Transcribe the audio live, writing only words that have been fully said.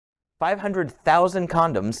500,000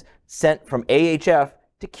 condoms sent from AHF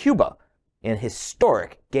to Cuba in a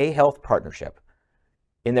historic gay health partnership.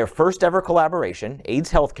 In their first ever collaboration,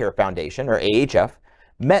 AIDS Healthcare Foundation, or AHF,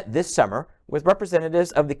 met this summer with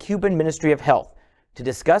representatives of the Cuban Ministry of Health to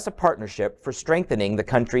discuss a partnership for strengthening the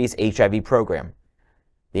country's HIV program.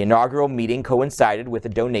 The inaugural meeting coincided with a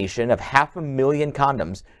donation of 500,000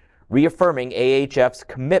 condoms, reaffirming AHF's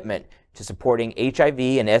commitment to supporting HIV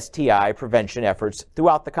and STI prevention efforts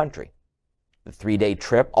throughout the country. The three-day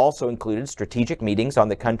trip also included strategic meetings on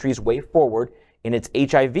the country's way forward in its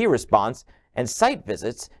HIV response and site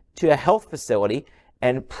visits to a health facility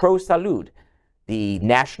and ProSalud, the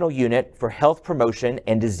National Unit for Health Promotion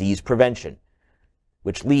and Disease Prevention,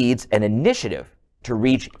 which leads an initiative to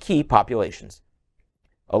reach key populations.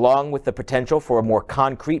 Along with the potential for a more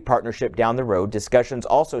concrete partnership down the road, discussions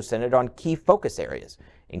also centered on key focus areas,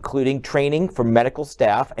 including training for medical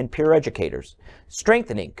staff and peer educators,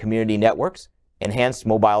 strengthening community networks, enhanced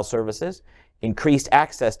mobile services, increased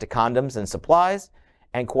access to condoms and supplies,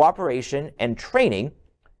 and cooperation and training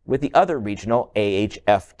with the other regional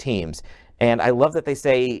AHF teams. And I love that they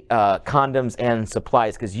say condoms and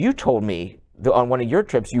supplies, because you told me on one of your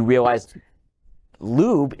trips you realized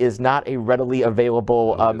lube is not a readily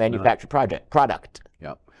available manufactured product.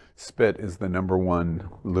 Yeah. Spit is the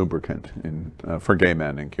 #1 lubricant for gay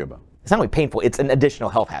men in Cuba. It's not only painful, it's an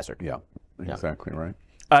additional health hazard. Yeah, exactly right.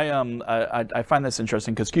 I find this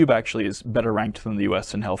interesting because Cuba actually is better ranked than the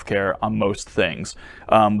U.S. in healthcare on most things,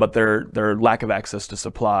 but their lack of access to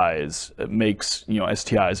supplies makes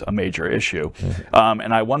STIs a major issue.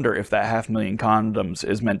 And I wonder if that 500,000 condoms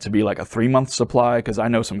is meant to be like a 3-month supply, because I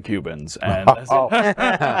know some Cubans. And that's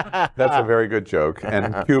a very good joke,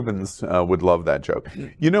 and Cubans would love that joke.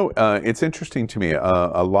 It's interesting to me.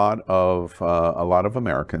 A lot of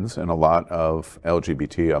Americans and a lot of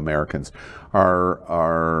LGBT Americans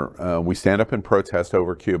we stand up and protest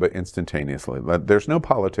over Cuba instantaneously. There's no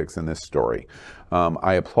politics in this story.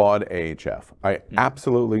 I applaud AHF. I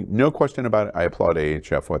absolutely, no question about it, I applaud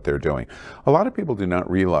AHF, what they're doing. A lot of people do not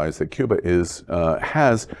realize that Cuba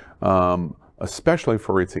has, especially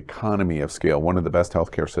for its economy of scale, one of the best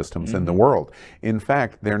healthcare systems in the world. In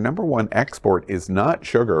fact, their #1 export is not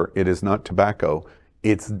sugar, it is not tobacco,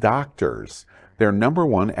 it's doctors. Their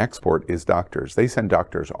 #1 export is doctors. They send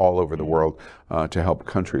doctors all over the world to help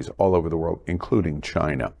countries all over the world, including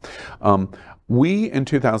China. We, in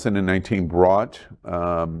 2019, brought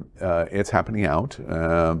It's Happening Out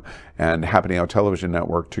and Happening Out television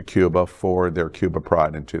network to Cuba for their Cuba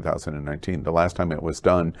Pride in 2019. The last time it was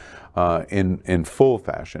done in full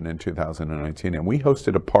fashion in 2019. And we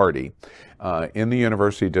hosted a party in the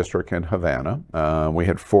University District in Havana. We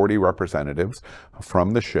had 40 representatives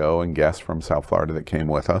from the show and guests from South Florida that came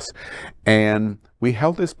with us. And we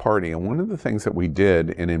held this party, and one of the things that we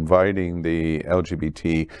did in inviting the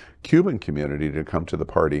LGBT Cuban community to come to the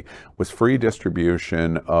party was free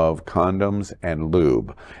distribution of condoms and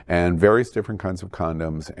lube, and various different kinds of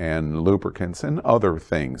condoms and lubricants and other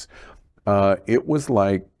things. It was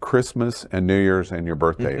like Christmas and New Year's and your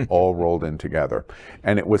birthday all rolled in together.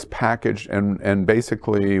 And it was packaged and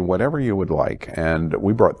basically whatever you would like. And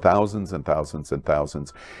we brought thousands and thousands and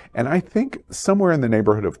thousands. And I think somewhere in the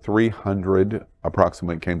neighborhood of 300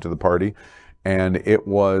 approximately came to the party. And it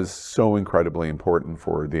was so incredibly important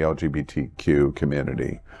for the LGBTQ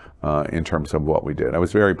community in terms of what we did. I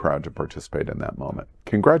was very proud to participate in that moment.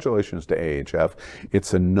 Congratulations to AHF.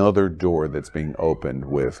 It's another door that's being opened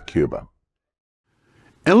with Cuba.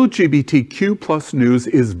 LGBTQ+ news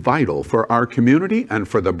is vital for our community and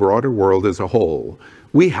for the broader world as a whole.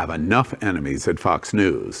 We have enough enemies at Fox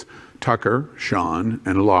News. Tucker, Sean,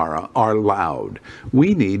 and Laura are loud.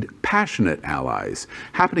 We need passionate allies.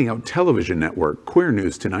 Happening Out Television Network, Queer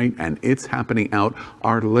News Tonight, and It's Happening Out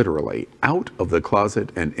are literally out of the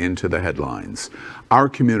closet and into the headlines. Our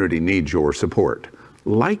community needs your support.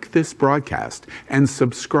 Like this broadcast and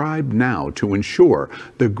subscribe now to ensure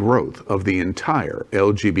the growth of the entire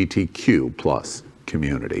LGBTQ+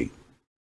 community.